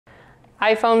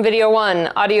iPhone video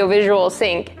 1, audio visual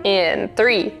sync in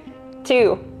 3,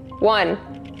 2, 1.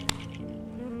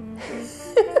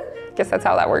 Guess that's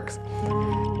how that works.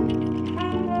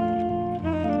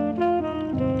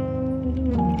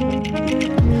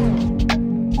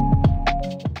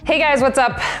 Hey guys, what's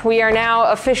up? We are now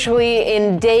officially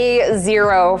in day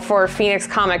 0 for Phoenix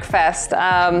Comic Fest.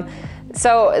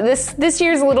 So this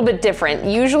year's a little bit different.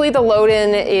 Usually the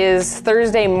load-in is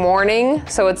Thursday morning,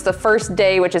 so it's the first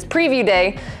day, which is preview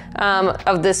day,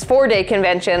 of this 4-day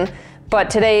convention. But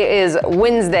today is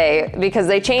Wednesday because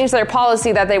they changed their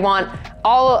policy that they want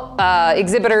all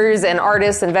exhibitors and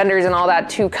artists and vendors and all that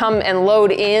to come and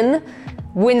load in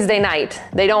Wednesday night.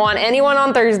 They don't want anyone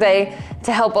on Thursday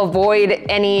to help avoid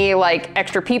any like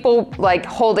extra people like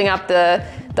holding up the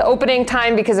opening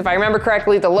time, because if I remember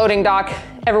correctly, the loading dock,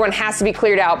 everyone has to be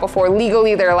cleared out before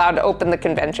legally they're allowed to open the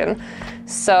convention.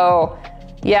 So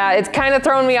yeah, it's kind of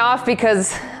thrown me off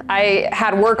because I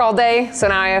had work all day, so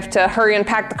now I have to hurry and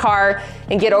pack the car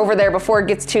and get over there before it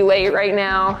gets too late. Right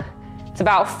now it's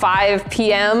about 5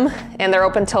 p.m. and they're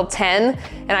open till 10,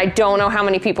 and I don't know how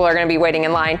many people are going to be waiting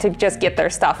in line to just get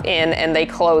their stuff in, and they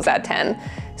close at 10.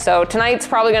 So tonight's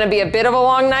probably going to be a bit of a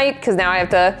long night because now I have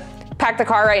to pack the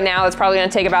car right now. It's probably going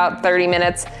to take about 30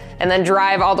 minutes and then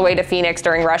drive all the way to Phoenix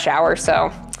during rush hour.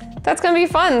 So that's going to be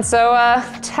fun. So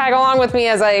tag along with me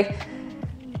as I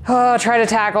try to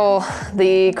tackle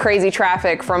the crazy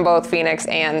traffic from both Phoenix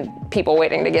and people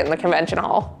waiting to get in the convention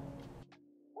hall.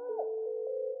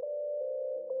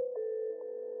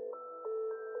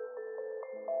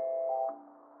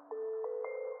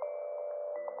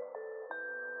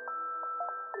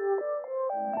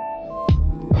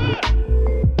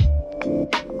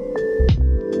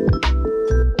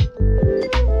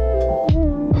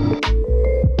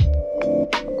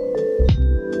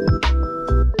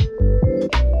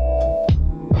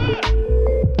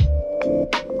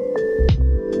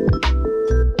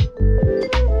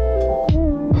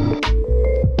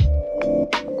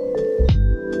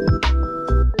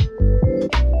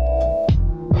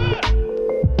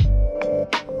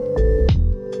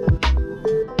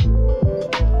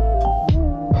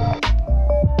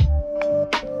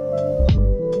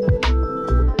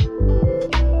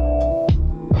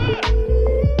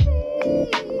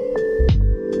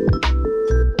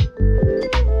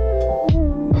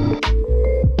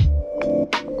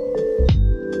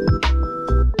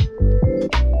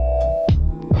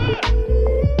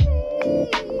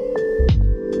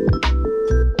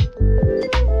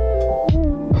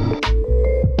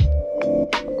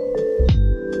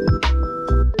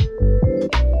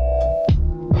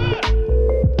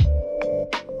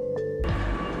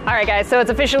 Alright guys, so it's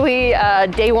officially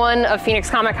day 1 of Phoenix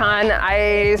Comic Con.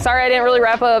 Sorry I didn't really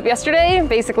wrap up yesterday.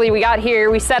 Basically we got here,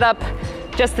 we set up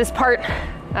just this part,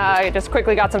 just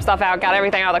quickly got some stuff out, got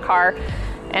everything out of the car,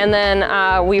 and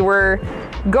then we were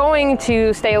going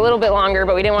to stay a little bit longer,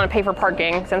 but we didn't want to pay for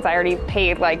parking since I already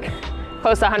paid like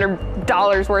close to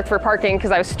 $100 worth for parking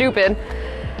because I was stupid.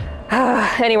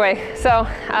 Anyway, so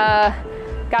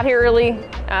got here early.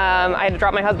 I had to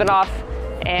drop my husband off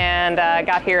and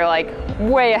got here like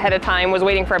way ahead of time, was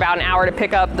waiting for about an hour to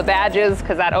pick up the badges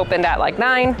because that opened at like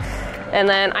 9. And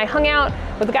then I hung out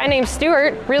with a guy named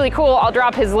Stuart, really cool. I'll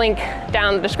drop his link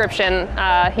down in the description.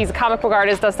 He's a comic book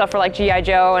artist, does stuff for like G.I.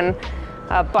 Joe and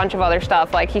a bunch of other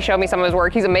stuff. Like he showed me some of his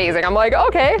work, he's amazing. I'm like,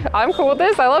 okay, I'm cool with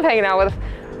this. I love hanging out with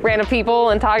random people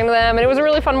and talking to them, and it was a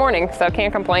really fun morning, so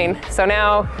can't complain. So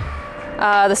now,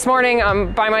 this morning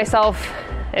I'm by myself.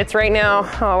 It's right now,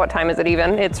 oh, what time is it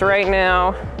even? It's right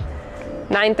now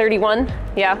 9:31,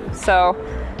 yeah. So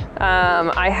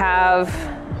I have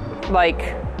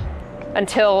like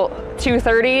until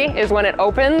 2:30 is when it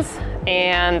opens,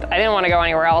 and I didn't want to go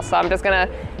anywhere else, so I'm just gonna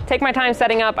take my time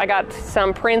setting up. I got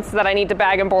some prints that I need to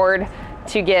bag and board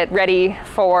to get ready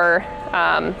for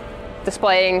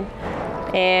displaying,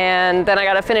 and then I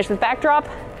gotta finish this backdrop,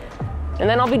 and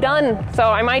then I'll be done. So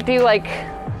I might do like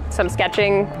some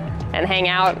sketching and hang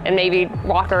out and maybe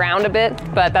walk around a bit,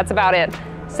 but that's about it.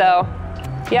 So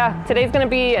yeah, today's gonna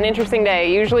be an interesting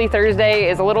day. Usually Thursday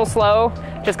is a little slow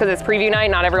just because it's preview night,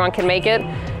 not everyone can make it.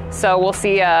 So we'll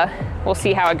see how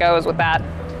it goes with that.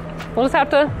 We'll just have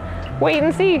to wait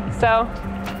and see. So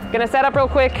gonna set up real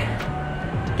quick,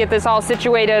 get this all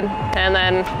situated, and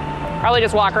then probably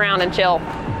just walk around and chill.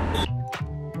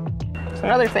 So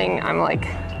another thing I'm like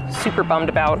super bummed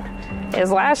about is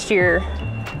last year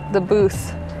the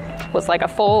booth was like a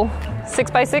full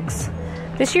 6x6.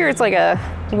 This year it's like a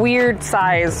weird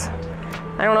size.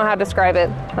 I don't know how to describe it.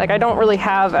 Like I don't really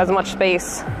have as much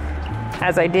space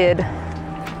as I did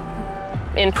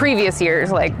in previous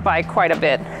years, like by quite a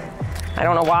bit. I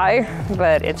don't know why,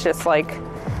 but it's just like,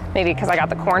 maybe because I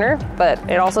got the corner, but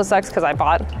it also sucks because I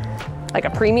bought like a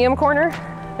premium corner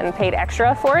and paid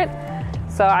extra for it.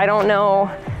 So I don't know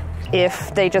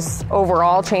if they just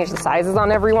overall changed the sizes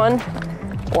on everyone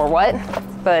or what,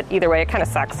 but either way, it kind of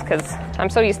sucks because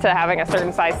I'm so used to having a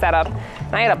certain size setup.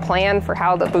 And I had a plan for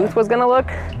how the booth was gonna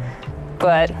look,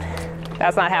 but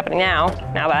that's not happening now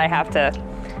that I have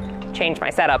to change my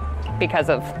setup because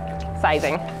of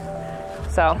sizing.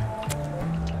 So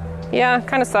yeah,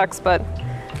 kind of sucks, but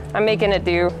I'm making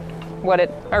do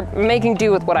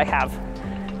with what I have.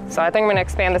 So I think I'm gonna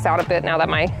expand this out a bit now that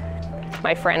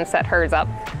my friend set hers up.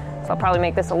 So I'll probably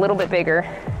make this a little bit bigger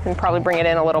and probably bring it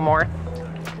in a little more.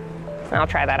 And I'll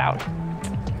try that out.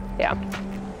 Yeah.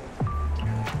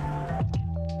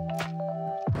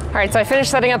 All right, so I finished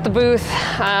setting up the booth.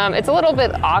 It's a little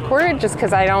bit awkward just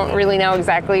because I don't really know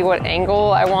exactly what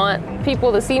angle I want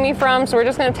people to see me from. So we're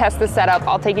just gonna test this setup.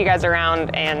 I'll take you guys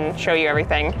around and show you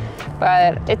everything.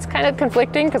 But it's kind of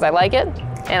conflicting because I like it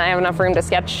and I have enough room to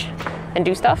sketch and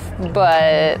do stuff,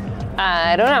 but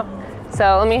I don't know.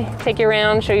 So let me take you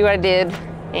around, show you what I did,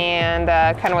 and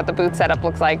kind of what the booth setup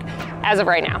looks like as of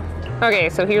right now. Okay,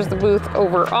 so here's the booth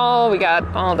overall. We got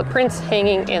all the prints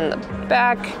hanging in the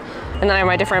back, and then I have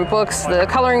my different books, the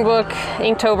coloring book,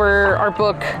 Inktober art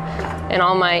book, and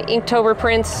all my Inktober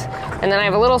prints. And then I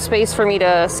have a little space for me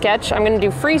to sketch. I'm gonna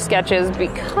do free sketches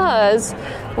because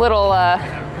little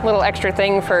extra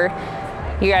thing for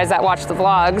you guys that watch the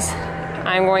vlogs.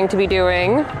 I'm going to be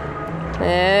doing,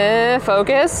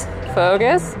 focus.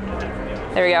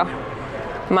 There we go.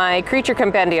 My creature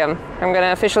compendium. I'm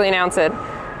gonna officially announce it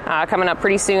coming up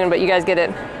pretty soon, but you guys get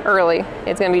it early.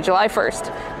 It's gonna be July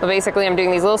 1st. But basically I'm doing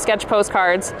these little sketch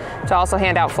postcards to also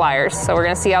hand out flyers. So we're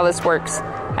gonna see how this works.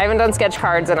 I haven't done sketch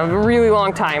cards in a really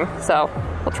long time, so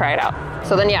we'll try it out.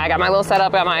 So then yeah, I got my little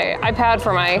setup, got my iPad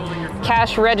for my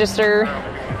cash register,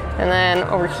 and then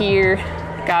over here,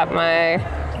 got my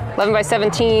 11 by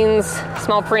 17s,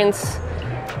 small prints,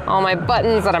 all my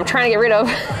buttons that I'm trying to get rid of,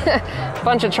 a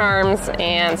bunch of charms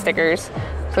and stickers.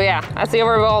 So yeah, that's the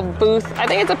overall booth. I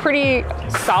think it's a pretty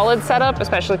solid setup,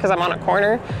 especially because I'm on a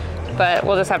corner, but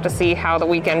we'll just have to see how the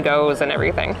weekend goes and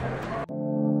everything.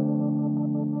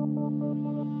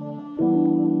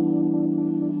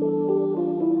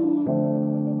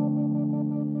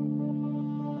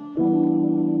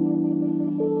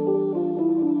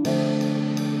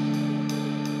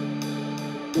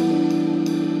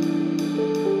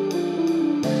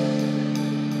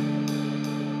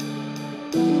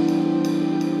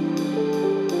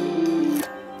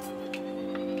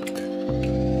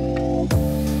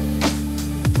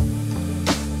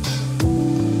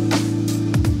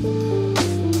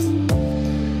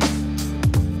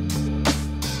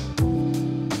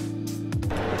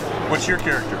 What's your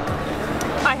character?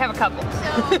 I have a couple.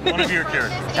 One of your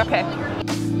characters. Okay.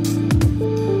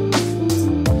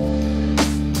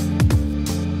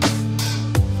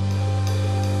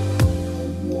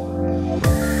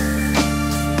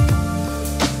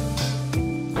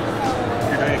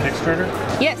 You're doing a Kickstarter?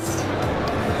 Yes.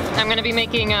 I'm going to be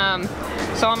making,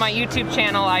 so on my YouTube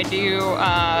channel I do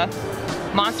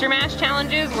Monster Mash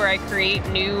challenges where I create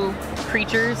new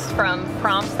creatures from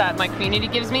prompts that my community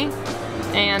gives me.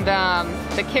 And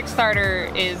the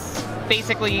Kickstarter is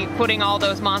basically putting all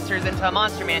those monsters into a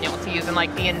monster manual to use in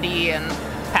like D&D and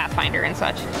Pathfinder and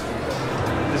such.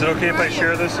 Is it okay if I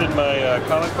share this in my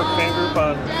comic book fan group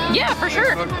on Yeah, for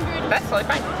sure. Facebook? That's totally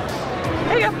fine.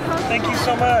 There you go. Thank you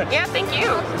so much. Yeah, thank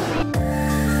you.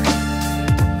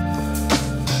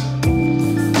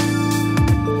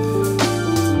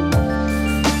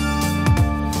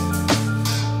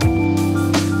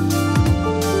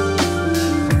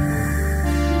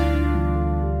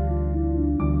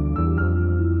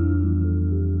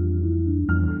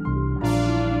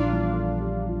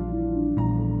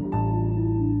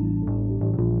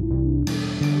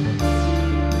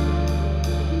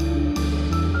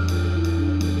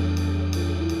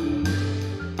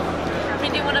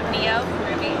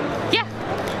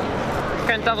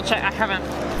 Double check. I haven't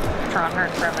drawn her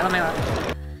in forever. Let me look.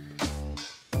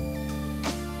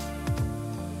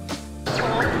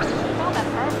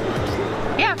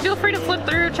 Yeah, feel free to flip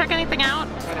through, check anything out.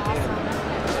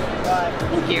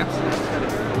 Thank you.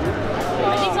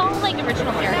 Are these all like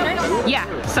original characters? Yeah,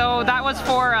 so that was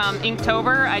for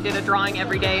Inktober. I did a drawing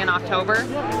every day in October,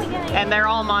 and they're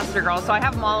all Monster Girls. So I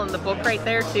have them all in the book right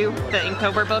there too, the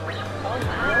Inktober book.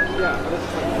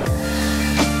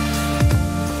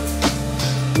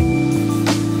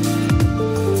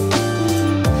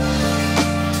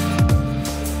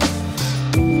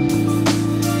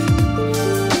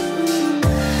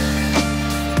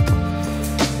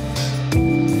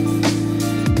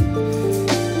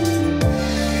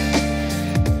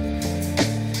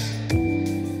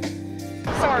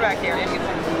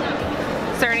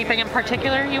 anything in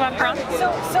particular you want drawn?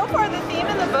 So far the theme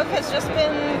in the book has just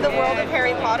been the world of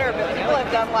Harry Potter, but people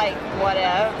have done like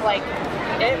whatever, like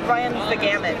it runs the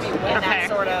gamut in that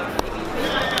sort of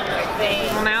thing.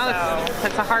 Well, now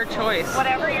it's a hard choice.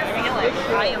 Whatever you're feeling,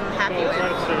 I am happy with.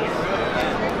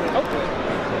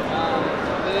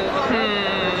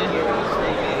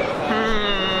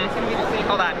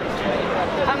 Hold on.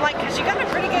 I'm like, because you got a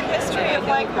pretty good history of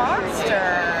like monsters.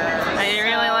 I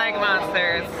really like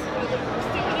monsters.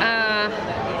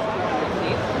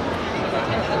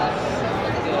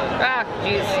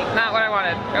 Jeez, not what I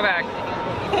wanted. Go back.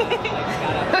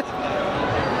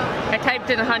 I typed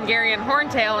in Hungarian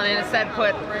horntail and it said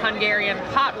put Hungarian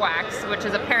pot wax, which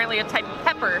is apparently a type of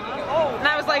pepper. And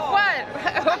I was like, what?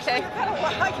 Okay.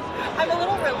 I'm a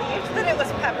little relieved that it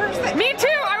was peppers. Me too!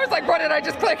 I was like, what did I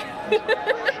just click?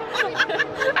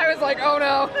 I was like, oh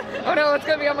no, it's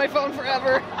gonna be on my phone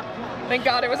forever. Thank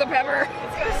God it was a pepper.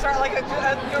 It's gonna start like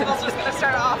Google's just gonna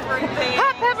start offering things.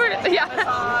 Hot pepper,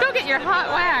 yeah. Go get your hot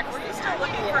wax. Were you still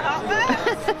looking for hot wax?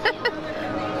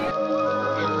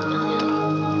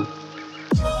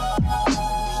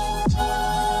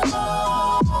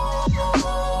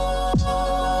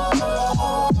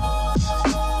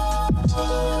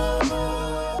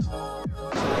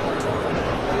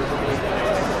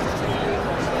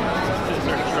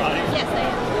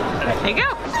 There you go.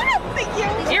 Thank you.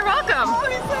 You're welcome. Oh,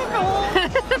 it's so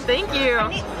cool. Thank you. I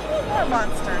need more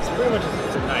monsters. Pretty much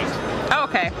it's a night. Oh,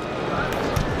 okay.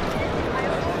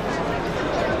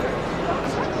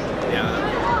 Yeah.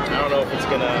 I don't know if it's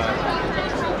gonna.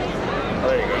 Oh,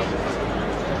 there you go.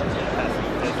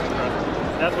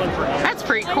 That's one for him. That's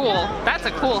pretty cool. That's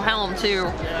a cool helm too.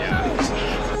 Yeah.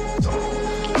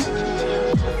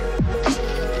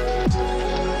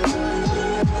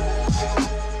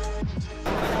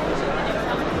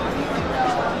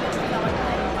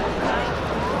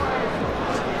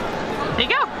 There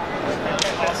you go.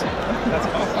 Awesome. That's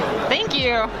awesome. Thank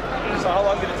you. So how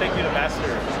long did it take you to master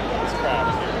this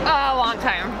craft? A long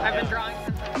time. I've been drawing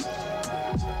since.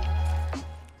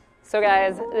 So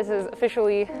guys, this is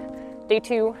officially day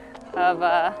 2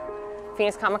 of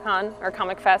Phoenix Comic Con, or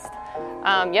Comic Fest.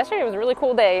 Yesterday was a really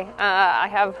cool day. I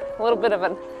have a little bit of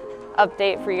an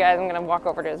update for you guys. I'm gonna walk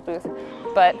over to his booth.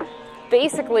 But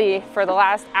basically, for the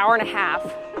last hour and a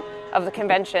half of the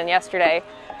convention yesterday,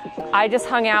 I just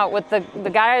hung out with the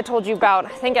guy I told you about. I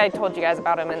think I told you guys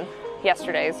about him in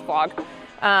yesterday's vlog.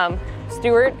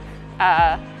 Stuart.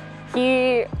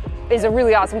 He is a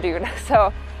really awesome dude.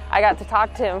 So I got to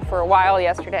talk to him for a while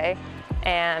yesterday,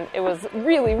 and it was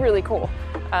really, really cool.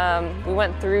 We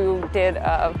went through, did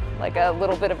like a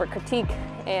little bit of a critique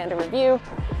and a review,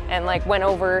 and like went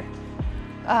over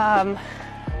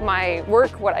my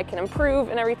work, what I can improve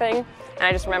and everything. And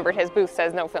I just remembered his booth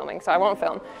says no filming, so I won't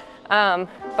film.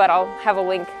 But I'll have a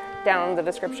link down in the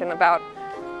description about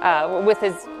with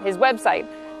his website.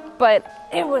 But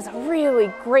it was a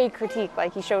really great critique.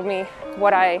 Like, he showed me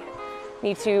what I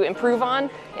need to improve on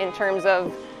in terms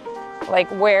of like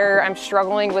where I'm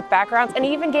struggling with backgrounds, and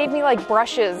he even gave me like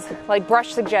brushes, like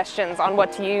brush suggestions on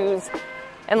what to use,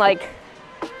 and like,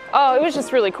 oh, it was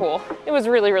just really cool. It was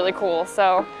really, really cool.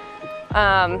 So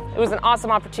it was an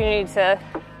awesome opportunity to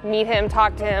meet him,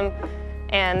 talk to him,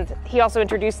 and he also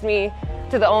introduced me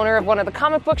to the owner of one of the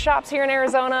comic book shops here in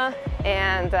Arizona,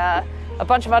 and a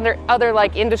bunch of other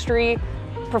like industry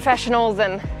professionals,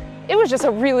 and it was just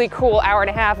a really cool hour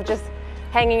and a half of just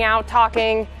hanging out,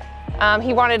 talking.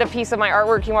 He wanted a piece of my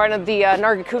artwork. He wanted the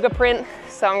Nargacuga print,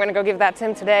 so I'm gonna go give that to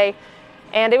him today.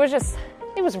 And it was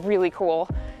really cool.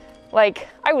 Like,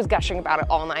 I was gushing about it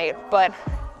all night, but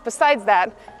besides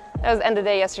that, that was the end of the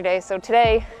day yesterday. So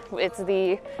today, it's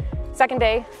the second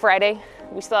day, Friday.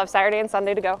 We still have Saturday and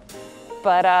Sunday to go.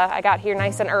 But I got here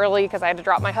nice and early because I had to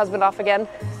drop my husband off again.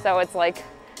 So it's like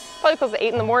probably close to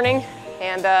 8 in the morning,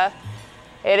 and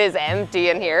it is empty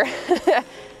in here.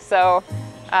 So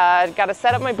got to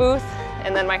set up my booth,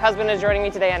 and then my husband is joining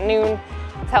me today at noon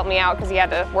to help me out because he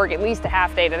had to work at least a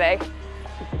half day today.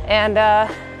 And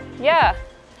yeah,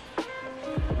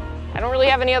 I don't really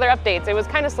have any other updates. It was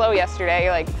kind of slow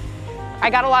yesterday. Like, I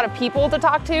got a lot of people to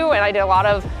talk to, and I did a lot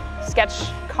of sketch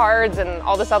cards and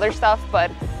all this other stuff,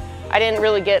 but I didn't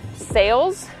really get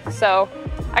sales. So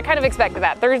I kind of expected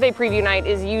that. Thursday preview night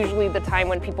is usually the time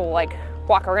when people like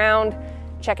walk around,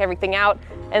 check everything out.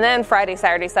 And then Friday,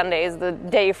 Saturday, Sunday is the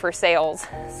day for sales.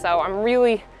 So I'm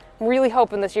really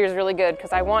hoping this year is really good,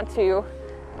 because I want to,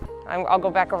 I'll go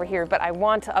back over here, but I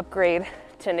want to upgrade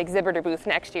to an exhibitor booth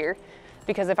next year.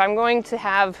 Because if I'm going to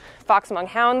have Fox Among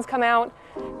Hounds come out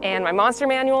and my monster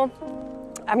manual,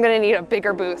 I'm gonna need a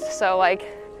bigger booth. So like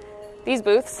these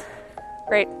booths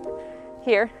right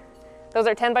here, Those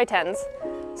are 10 by 10s.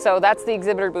 So that's the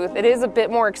exhibitor booth. It is a bit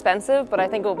more expensive, but I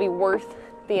think it'll be worth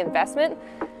the investment.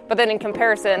 But then in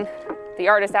comparison, the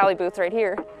Artist Alley booths right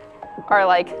here are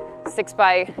like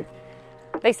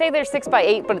they say they're 6 by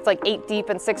 8, but it's like 8 deep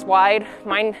and 6 wide.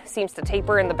 Mine seems to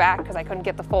taper in the back because I couldn't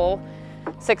get the full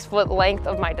 6 foot length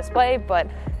of my display. But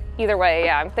either way,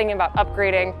 yeah, I'm thinking about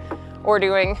upgrading or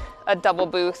doing a double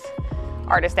booth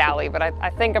Artist Alley. But I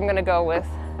think I'm gonna going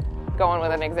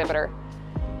with an exhibitor.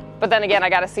 But then again, I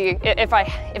gotta see if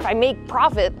I make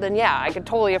profit, then yeah, I could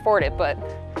totally afford it. But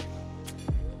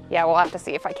yeah, we'll have to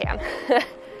see if I can,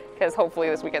 because hopefully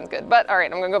this weekend's good. But all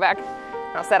right, I'm gonna go back,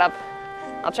 I'll set up,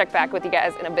 I'll check back with you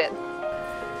guys in a bit.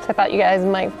 So I thought you guys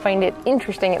might find it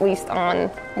interesting, at least on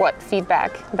what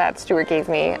feedback that Stuart gave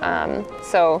me.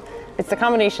 So it's the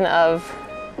combination of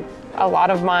a lot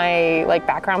of my like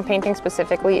background painting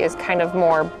specifically is kind of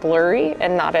more blurry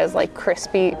and not as like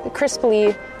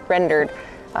crisply rendered,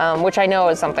 which I know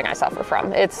is something I suffer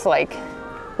from. It's like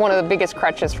one of the biggest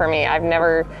crutches for me.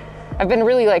 I've been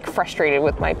really like frustrated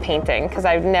with my painting because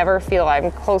I never feel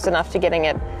I'm close enough to getting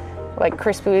it like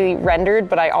crisply rendered,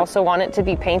 but I also want it to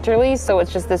be painterly. So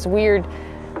it's just this weird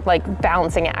like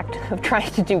balancing act of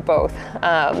trying to do both.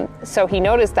 So he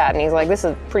noticed that and he's like, this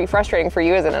is pretty frustrating for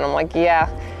you, isn't it? And I'm like, yeah,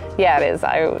 it is.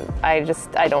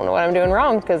 I don't know what I'm doing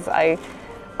wrong because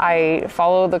I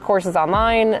follow the courses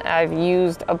online. I've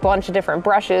used a bunch of different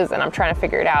brushes and I'm trying to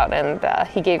figure it out. And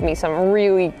he gave me some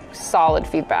really solid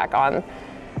feedback on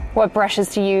what brushes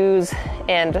to use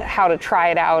and how to try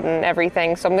it out and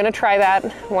everything. So I'm gonna try that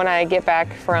when I get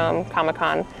back from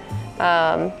Comic-Con.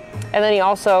 And then he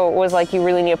also was like, you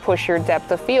really need to push your depth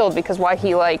of field, because why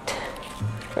he liked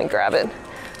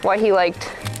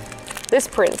this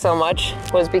print so much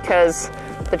was because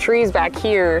the trees back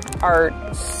here are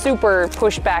super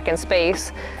pushed back in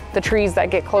space. The trees that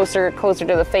get closer to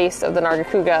the face of the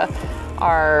Nargacuga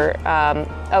are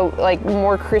like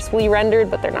more crisply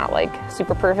rendered, but they're not like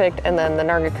super perfect. And then the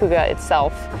Nargacuga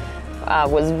itself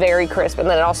was very crisp, and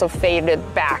then it also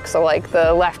faded back. So like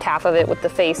the left half of it with the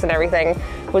face and everything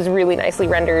was really nicely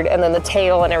rendered, and then the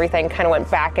tail and everything kind of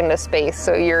went back into space.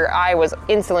 So your eye was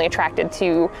instantly attracted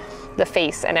to the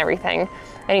face and everything.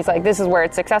 And he's like, this is where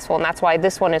it's successful, and that's why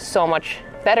this one is so much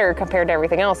better compared to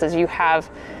everything else, is you have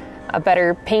a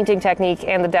better painting technique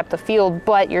and the depth of field,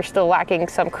 but you're still lacking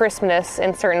some crispness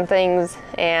in certain things,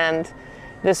 and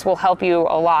this will help you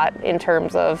a lot in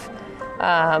terms of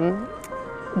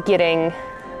getting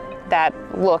that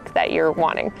look that you're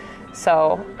wanting.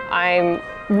 So I'm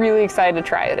really excited to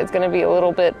try it. It's going to be a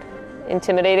little bit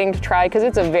intimidating to try because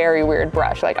it's a very weird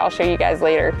brush. Like, I'll show you guys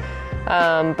later,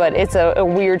 but it's a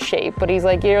weird shape. But he's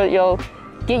like, you'll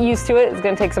get used to it. It's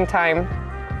going to take some time.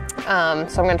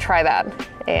 So I'm going to try that.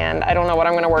 And I don't know what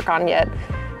I'm going to work on yet,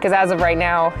 because as of right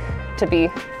now, to be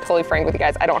fully frank with you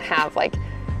guys, I don't have like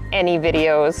any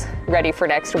videos ready for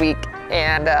next week.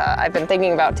 And I've been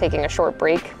thinking about taking a short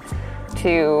break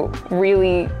to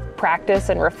really practice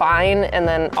and refine. And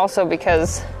then also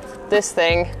because this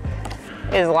thing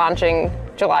is launching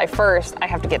July 1st, I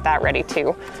have to get that ready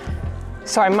too.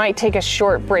 So I might take a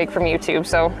short break from YouTube.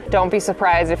 So don't be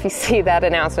surprised if you see that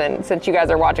announcement. Since you guys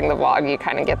are watching the vlog, you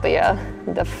kind of get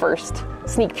the first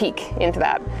sneak peek into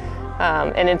that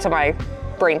and into my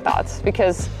brain thoughts,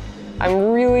 because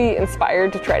I'm really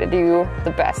inspired to try to do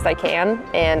the best I can.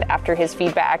 And after his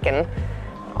feedback and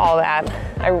all that,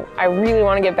 I really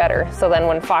want to get better. So then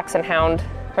when Fox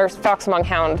Among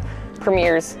Hound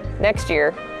premieres next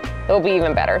year, it'll be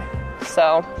even better.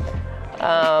 So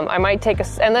I might take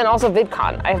and then also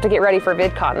VidCon. I have to get ready for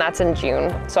VidCon. That's in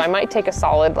June. So I might take a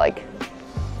solid, like,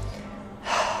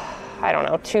 I don't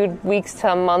know, 2 weeks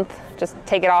to a month, just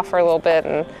take it off for a little bit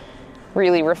and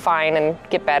really refine and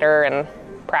get better and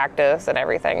practice and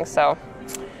everything. So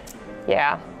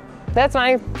yeah, that's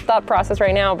my thought process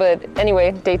right now. But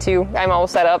anyway, day 2, I'm all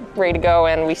set up, ready to go,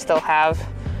 and we still have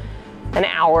an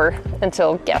hour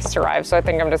until guests arrive. So I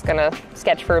think I'm just gonna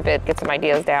sketch for a bit, get some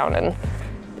ideas down, and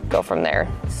go from there.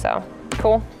 So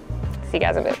cool. See you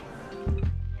guys in a bit.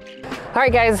 All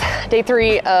right, guys, day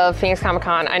 3 of Phoenix Comic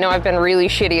Con. I know I've been really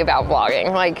shitty about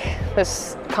vlogging. Like,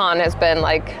 this con has been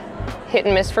like hit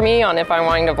and miss for me on if I'm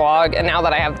wanting to vlog. And now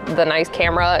that I have the nice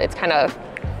camera, it's kind of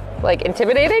like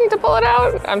intimidating to pull it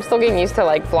out. I'm still getting used to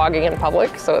like vlogging in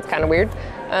public, so it's kind of weird.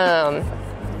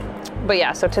 But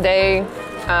yeah, so today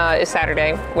is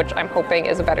Saturday, which I'm hoping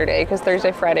is a better day, because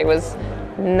Thursday, Friday was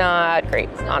not great,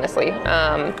 honestly.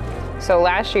 So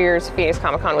last year's Phoenix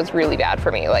Comic Con was really bad for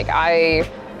me. Like, I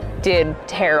did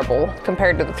terrible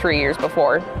compared to the 3 years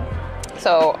before.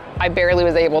 So I barely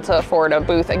was able to afford a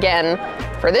booth again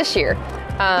for this year.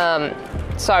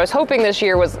 So I was hoping this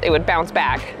year it would bounce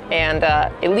back, and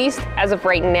at least as of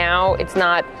right now, it's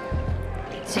not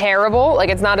terrible. Like,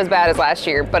 it's not as bad as last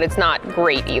year, but it's not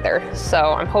great either. So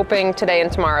I'm hoping today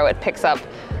and tomorrow it picks up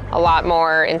a lot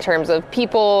more in terms of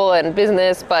people and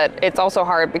business, but it's also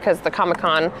hard because the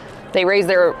Comic-Con, they raised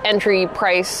their entry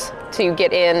price to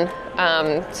get in,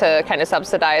 to kind of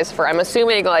subsidize for, I'm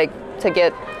assuming, like, to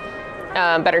get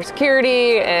better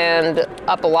security and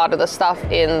up a lot of the stuff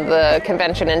in the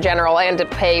convention in general, and to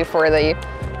pay for the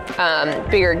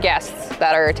bigger guests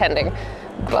that are attending.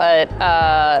 But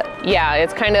yeah,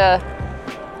 it's kind of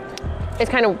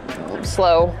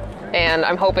slow, and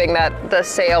I'm hoping that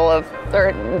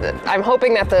I'm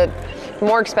hoping that the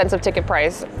more expensive ticket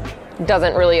price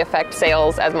doesn't really affect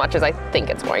sales as much as I think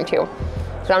it's going to.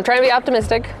 So I'm trying to be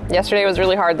optimistic. Yesterday was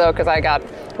really hard though, because I got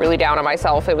really down on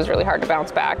myself. It was really hard to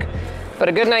bounce back. But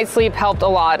a good night's sleep helped a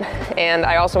lot, and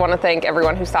I also want to thank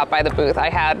everyone who stopped by the booth. I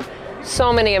had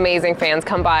so many amazing fans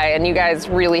come by, and you guys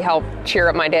really helped cheer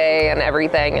up my day and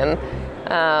everything, and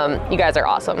you guys are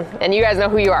awesome. And you guys know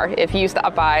who you are. If you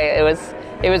stopped by, it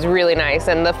was really nice.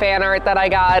 And the fan art that I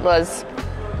got was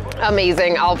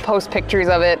amazing. I'll post pictures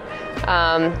of it.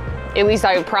 At least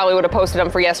I probably would have posted them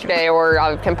for yesterday, or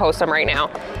I can post them right now.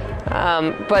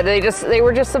 But they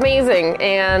were just amazing,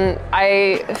 and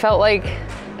I felt like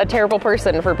a terrible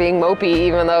person for being mopey,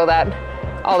 even though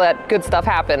all that good stuff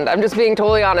happened. I'm just being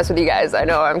totally honest with you guys. I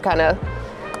know I'm kind of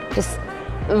just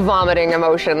vomiting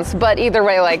emotions, but either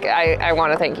way, like, I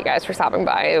want to thank you guys for stopping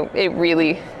by. It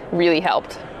really, really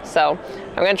helped. So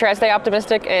I'm going to try to stay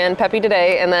optimistic and peppy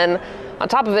today, and then on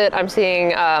top of it, I'm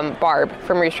seeing Barb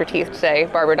from Rooster Teeth today,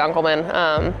 Barbara Dunkelman.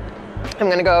 I'm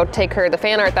going to go take her the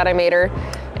fan art that I made her,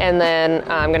 and then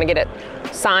I'm going to get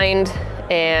it signed,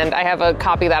 and I have a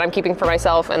copy that I'm keeping for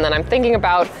myself, and then I'm thinking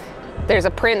about, there's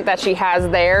a print that she has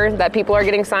there that people are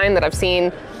getting signed that I've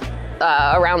seen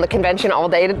around the convention all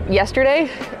day yesterday,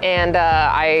 and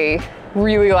I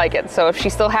really like it. So if she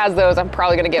still has those, I'm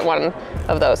probably going to get one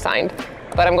of those signed.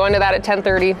 But I'm going to that at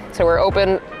 10:30, so we're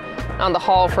open on the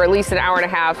hall for at least an hour and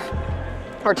a half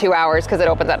or 2 hours, because it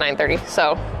opens at 9:30,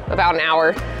 so about an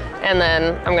hour. And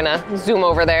then I'm gonna zoom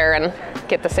over there and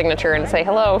get the signature and say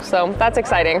hello, so that's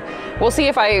exciting. We'll see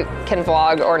if I can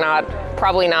vlog or not.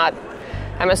 Probably not.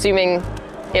 I'm assuming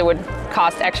it would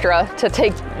cost extra to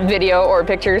take video or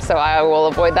pictures, so I will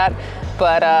avoid that.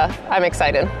 But I'm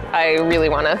excited. I really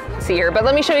want to see her. But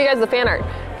let me show you guys the fan art.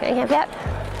 Can I have that?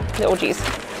 Oh geez.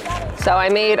 So I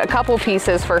made a couple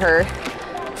pieces for her.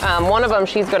 One of them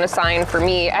she's going to sign for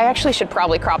me. I actually should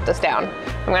probably crop this down.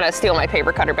 I'm going to steal my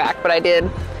paper cutter back, but I did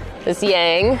this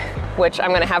Yang, which I'm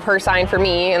going to have her sign for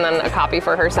me, and then a copy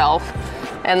for herself.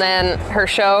 And then her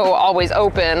show Always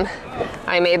Open,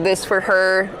 I made this for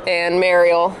her and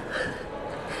Mariel.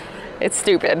 It's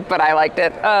stupid, but I liked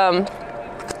it.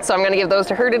 So I'm going to give those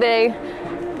to her today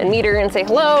and meet her and say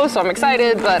hello. So I'm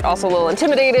excited, but also a little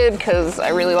intimidated, because I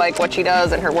really like what she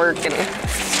does and her work and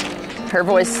her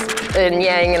voice and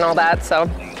Yang and all that. So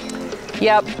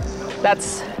yep,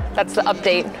 that's the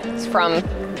update. It's from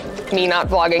me not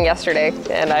vlogging yesterday,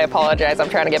 and I apologize. I'm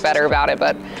trying to get better about it,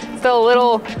 but still a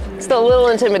little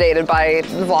intimidated by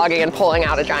vlogging and pulling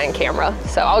out a giant camera.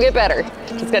 So I'll get better.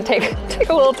 It's gonna take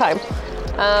a little time.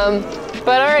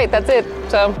 But all right, that's it.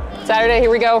 So Saturday, here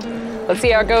we go. Let's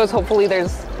see how it goes. Hopefully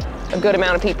there's a good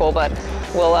amount of people, but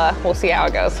we'll see how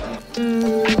it goes.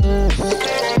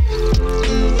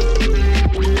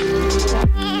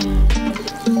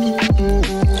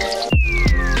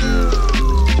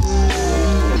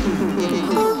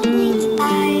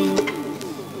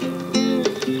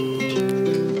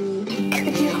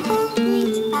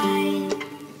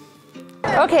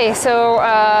 Okay, so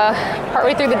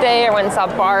partway through the day, I went and saw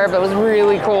Barb. It was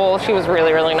really cool. She was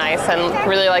really, really nice, and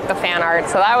really liked the fan art.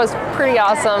 So that was pretty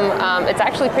awesome. It's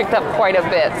actually picked up quite a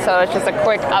bit. So it's just a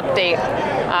quick update,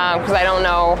 because I don't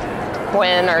know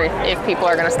when or if people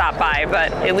are going to stop by.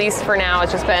 But at least for now,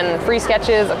 it's just been free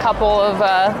sketches, a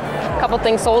couple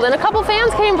things sold, and a couple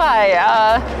fans came by.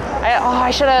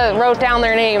 I should have wrote down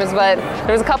their names, but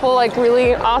there was a couple like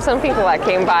really awesome people that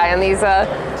came by, and these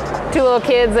two little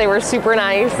kids, they were super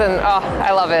nice, and oh,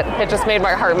 I love it. It just made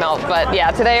my heart melt. But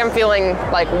yeah, today I'm feeling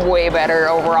like way better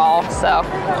overall. So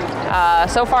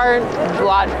so far, a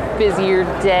lot busier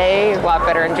day, a lot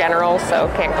better in general, so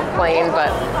can't complain,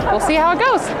 but we'll see how it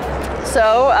goes.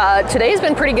 So today's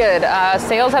been pretty good.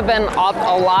 Sales have been up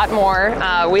a lot more.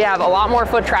 We have a lot more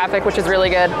foot traffic, which is really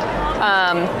good.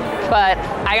 But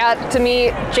I got to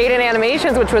meet Jaden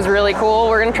Animations, which was really cool.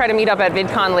 We're gonna try to meet up at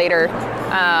VidCon later.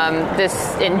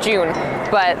 this in June.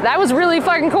 But that was really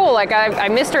fucking cool. Like I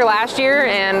missed her last year,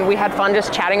 and we had fun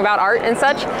just chatting about art and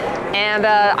such. And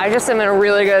I just am in a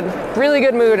really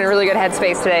good mood and really good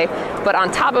headspace today. But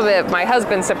on top of it, my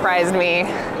husband surprised me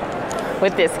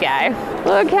with this guy.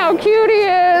 Look how cute he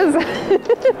is.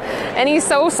 And he's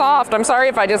so soft. I'm sorry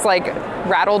if I just like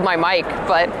rattled my mic,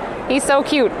 but he's so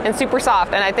cute and super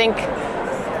soft. And I think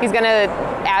he's gonna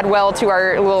add well to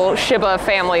our little Shiba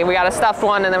family. We got a stuffed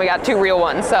one and then we got 2 real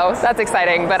ones. So that's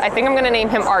exciting. But I think I'm gonna name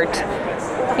him Art.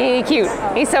 He's cute.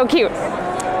 He's so cute.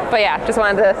 But yeah, just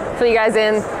wanted to fill you guys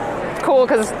in. It's cool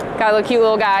because got a cute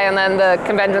little guy, and then the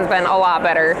convention's been a lot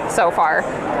better so far.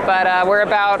 But we're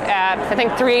about at, I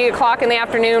think, 3 o'clock in the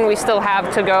afternoon. We still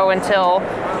have to go until,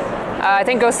 I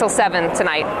think it goes till 7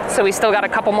 tonight. So we still got a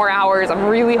couple more hours. I'm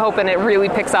really hoping it really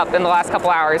picks up in the last couple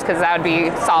hours, because that would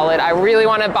be solid. I really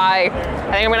want to buy,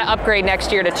 I think I'm going to upgrade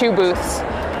next year to 2 booths,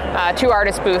 2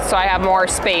 artist booths, so I have more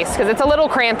space, because it's a little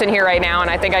cramped in here right now,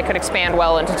 and I think I could expand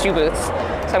well into 2 booths.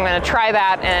 So I'm going to try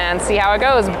that and see how it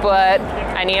goes, but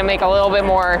I need to make a little bit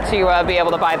more to be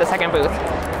able to buy the second booth.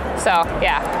 So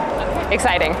yeah,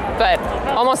 exciting, but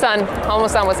almost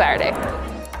done with Saturday.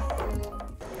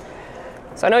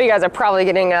 So I know you guys are probably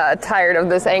getting tired of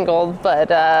this angle, but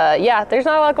yeah, there's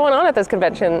not a lot going on at this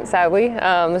convention, sadly.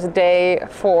 This is day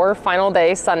 4, final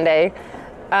day, Sunday.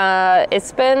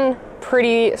 It's been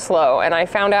pretty slow, and I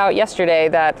found out yesterday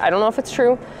that, I don't know if it's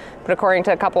true, but according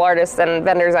to a couple artists and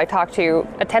vendors I talked to,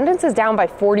 attendance is down by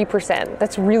 40%.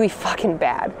 That's really fucking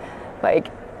bad. Like,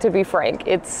 to be frank,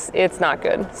 it's not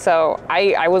good. So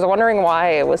I was wondering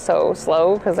why it was so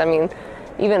slow, because I mean,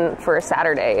 even for a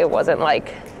Saturday, it wasn't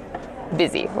like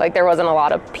busy. Like, there wasn't a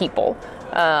lot of people.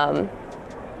 And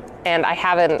I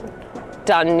haven't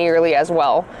done nearly as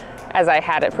well as I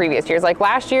had at previous years. Like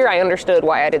last year, I understood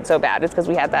why I did so bad. It's because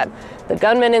we had the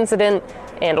gunman incident,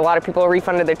 and a lot of people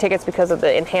refunded their tickets because of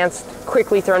the enhanced,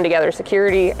 quickly thrown together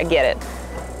security. I get it.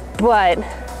 But,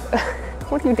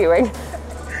 what are you doing?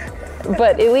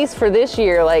 But at least for this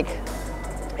year, like,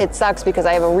 it sucks because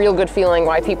I have a real good feeling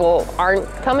why people aren't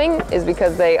coming is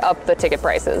because they upped the ticket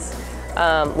prices.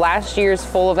 Last year's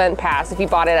full event pass, if you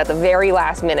bought it at the very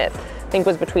last minute, I think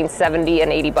was between 70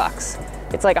 and 80 bucks.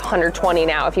 It's like 120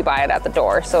 now if you buy it at the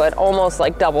door. So it almost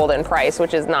like doubled in price,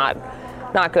 which is not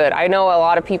good. I know a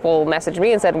lot of people messaged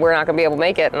me and said, we're not gonna be able to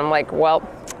make it. And I'm like, well,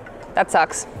 that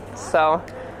sucks. So,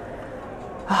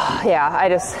 yeah,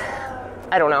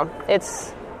 I don't know.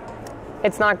 It's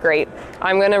not great.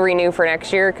 I'm gonna renew for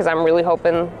next year because I'm really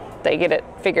hoping they get it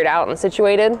figured out and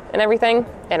situated and everything.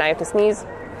 And I have to sneeze.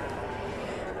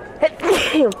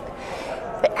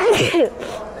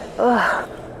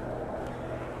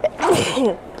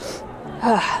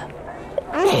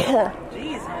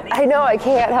 I know, I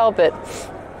can't help it.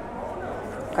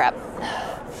 Crap.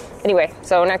 Anyway,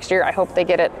 so next year I hope they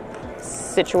get it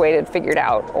situated, figured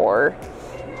out, or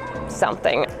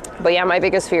something. But yeah, my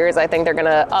biggest fear is I think they're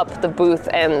gonna up the booth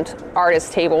and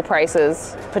artist table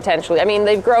prices potentially. I mean,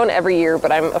 they've grown every year,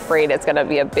 but I'm afraid it's gonna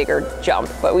be a bigger jump.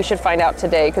 But we should find out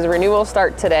today, because renewals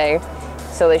start today.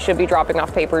 So they should be dropping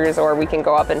off papers, or we can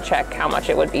go up and check how much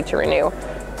it would be to renew.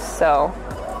 So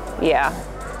yeah,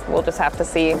 we'll just have to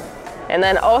see. And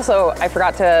then also, I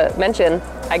forgot to mention,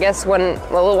 I guess when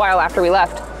a little while after we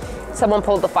left, someone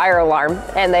pulled the fire alarm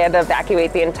and they had to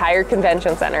evacuate the entire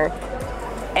convention center.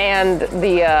 And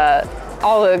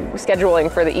all the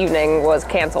scheduling for the evening was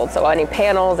canceled. So any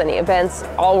panels, any events,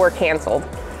 all were canceled.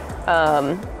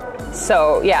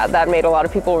 So yeah, that made a lot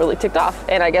of people really ticked off.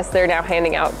 And I guess they're now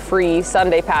handing out free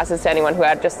Sunday passes to anyone who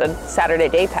had just a Saturday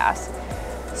day pass.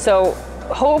 So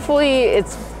hopefully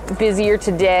it's busier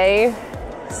today,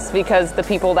 because the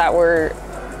people that were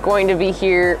going to be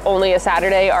here only a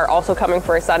Saturday are also coming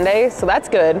for a Sunday. So that's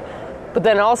good. But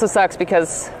then it also sucks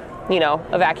because, you know,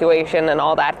 evacuation and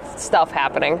all that stuff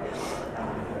happening.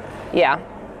 Yeah.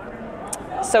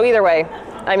 So either way,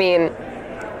 I mean,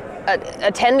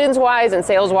 attendance-wise and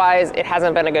sales-wise, it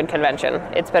hasn't been a good convention.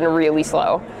 It's been really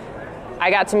slow. I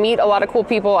got to meet a lot of cool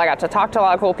people. I got to talk to a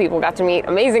lot of cool people. Got to meet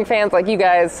amazing fans like you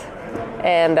guys.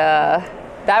 And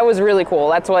that was really cool.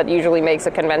 That's what usually makes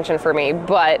a convention for me.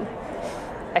 But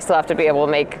I still have to be able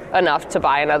to make enough to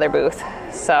buy another booth.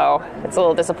 So it's a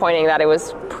little disappointing that it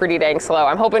was pretty dang slow.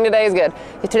 I'm hoping today is good.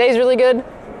 If today's really good,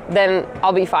 then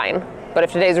I'll be fine. But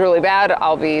if today's really bad,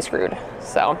 I'll be screwed.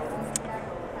 So,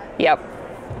 yep.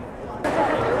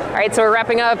 All right, so we're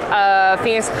wrapping up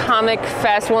Phoenix Comic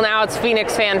Fest. Well, now it's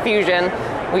Phoenix Fan Fusion.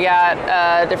 We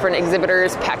got different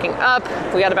exhibitors packing up.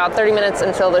 We got about 30 minutes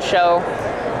until the show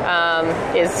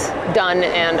is done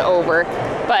and over.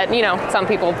 But, you know, some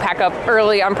people pack up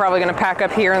early. I'm probably going to pack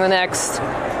up here in the next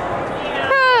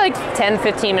like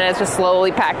 10-15 minutes, just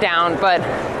slowly packed down. But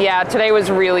yeah, today was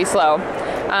really slow.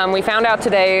 We found out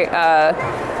today,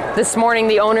 this morning,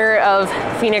 the owner of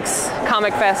Phoenix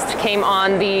Comic Fest came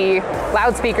on the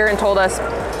loudspeaker and told us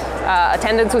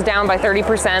attendance was down by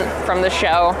 30% from the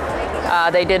show.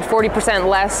 They did 40%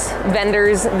 less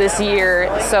vendors this year,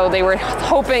 so they were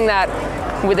hoping that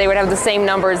they would have the same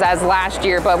numbers as last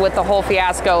year, but with the whole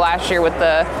fiasco last year with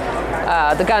the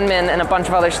gunman and a bunch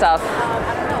of other stuff,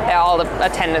 all the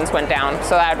attendance went down,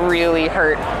 so that really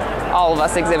hurt all of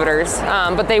us exhibitors.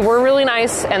 But they were really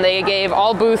nice, and they gave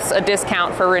all booths a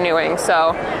discount for renewing,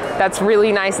 so that's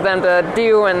really nice of them to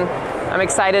do, and I'm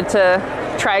excited to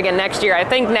try again next year. I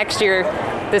think next year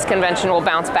this convention will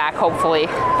bounce back, hopefully,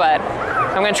 but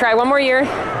I'm gonna try one more year.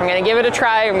 I'm gonna give it a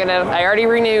try. I already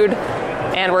renewed,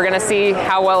 and we're gonna see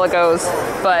how well it goes.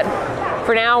 But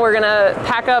for now, we're gonna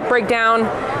pack up, break down,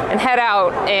 and head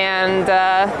out, and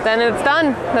then it's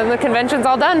done. Then the convention's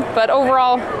all done. But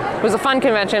overall, it was a fun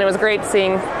convention. It was great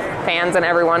seeing fans and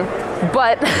everyone.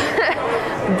 But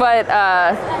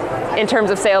in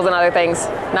terms of sales and other things,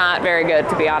 not very good,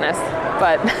 to be honest.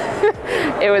 But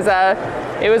it was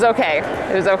okay.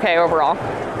 It was okay overall.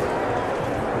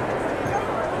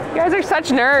 You guys are such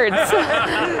nerds.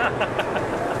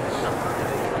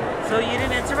 So you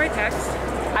didn't answer my text?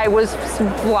 I was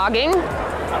vlogging.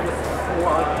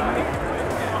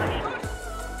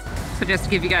 So just to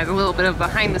give you guys a little bit of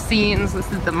behind the scenes,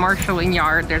 this is the marshalling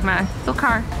yard. There's my little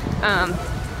car.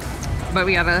 But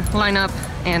we gotta line up,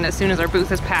 and as soon as our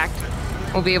booth is packed,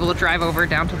 we'll be able to drive over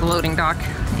down to the loading dock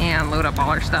and load up all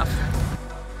our stuff.